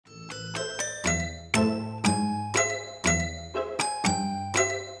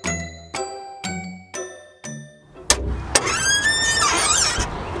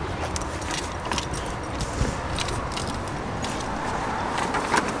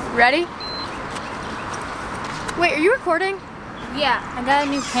Ready? Wait, are you recording? Yeah, I got a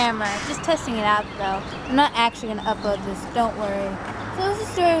new camera. Just testing it out though. I'm not actually gonna upload this, don't worry. So what's the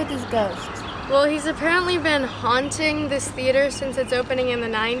story with this ghost? Well, he's apparently been haunting this theater since its opening in the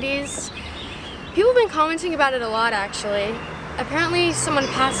 90s. People have been commenting about it a lot, actually. Apparently someone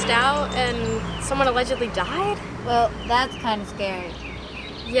passed out and someone allegedly died. Well, that's kind of scary.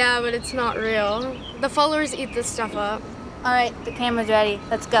 Yeah, but it's not real. The followers eat this stuff up. Alright, the camera's ready.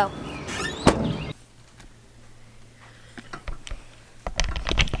 Let's go.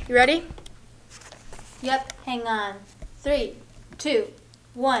 You ready? Yep, hang on. 3, 2,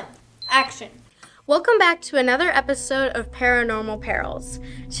 1, action. Welcome back to another episode of Paranormal Perils.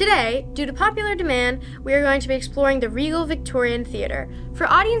 Today, due to popular demand, we are going to be exploring the Regal Victorian Theatre. For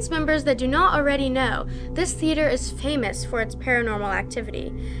audience members that do not already know, this theater is famous for its paranormal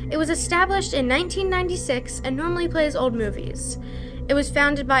activity. It was established in 1996 and normally plays old movies. It was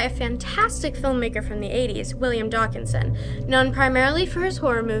founded by a fantastic filmmaker from the 80s, William Dawkinson, known primarily for his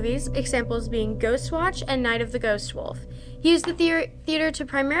horror movies, examples being Ghost Watch and Night of the Ghost Wolf. He used the theater to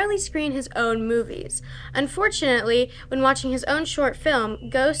primarily screen his own movies. Unfortunately, when watching his own short film,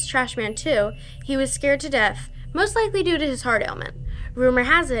 Ghost Trashman 2, he was scared to death, most likely due to his heart ailment. Rumor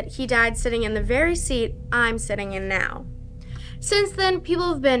has it he died sitting in the very seat I'm sitting in now. Since then,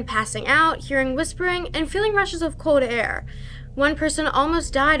 people have been passing out, hearing whispering, and feeling rushes of cold air. One person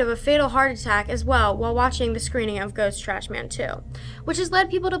almost died of a fatal heart attack as well while watching the screening of Ghost Trashman 2, which has led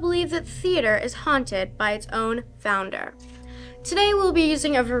people to believe that the theater is haunted by its own founder. Today we'll be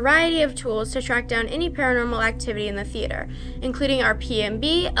using a variety of tools to track down any paranormal activity in the theater, including our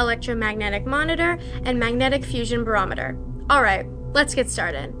PMB, electromagnetic monitor, and magnetic fusion barometer. Alright, let's get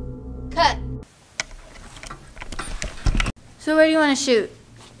started. Cut. So where do you want to shoot?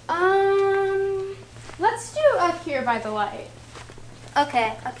 Let's do up here by the light.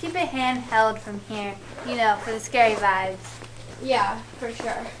 Okay, I'll keep it handheld from here, you know, for the scary vibes. Yeah, for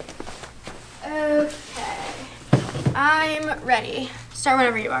sure. Okay. I'm ready. Start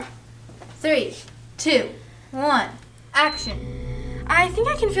whenever you are. 3, 2, 1, action. I think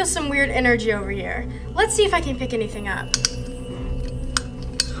I can feel some weird energy over here. Let's see if I can pick anything up.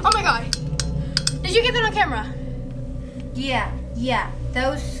 Oh my god! Did you get that on camera? Yeah, that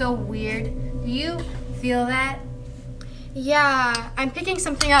was so weird. Do you feel that? Yeah, I'm picking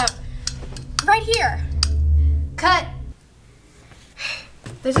something up. Right here. Cut.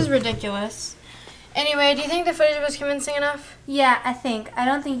 This is ridiculous. Anyway, do you think the footage was convincing enough? Yeah, I think. I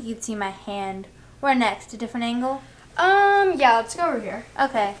don't think you could see my hand. Where next? A different angle? Yeah, let's go over here.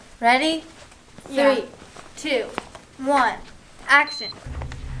 Okay, ready? Yeah. 3, 2, 1, action.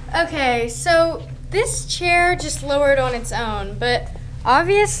 Okay, so this chair just lowered on its own, but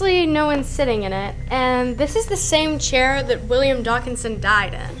obviously no one's sitting in it, and this is the same chair that William Dawkinson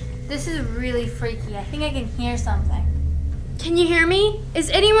died in. This is really freaky. I think I can hear something. Can you hear me?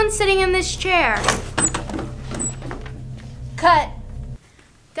 Is anyone sitting in this chair? Cut.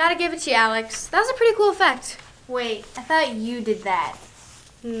 Gotta give it to you, Alex. That was a pretty cool effect. Wait, I thought you did that.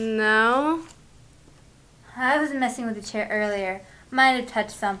 No. I was messing with the chair earlier. Might have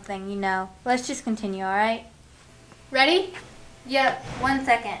touched something, you know. Let's just continue, alright? Ready? Yep, 1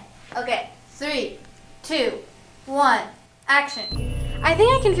 second. Okay, 3, 2, 1, action. I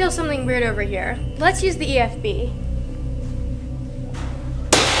think I can feel something weird over here. Let's use the EFB.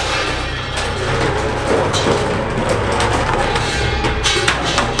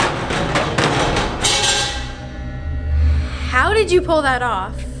 How did you pull that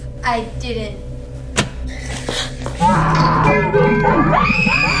off? I didn't.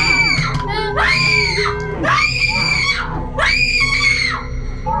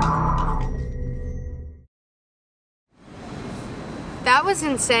 That was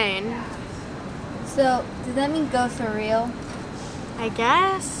insane. So, does that mean ghosts are real? I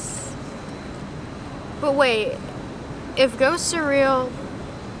guess. But wait, if ghosts are real,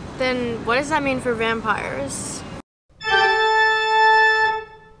 then what does that mean for vampires?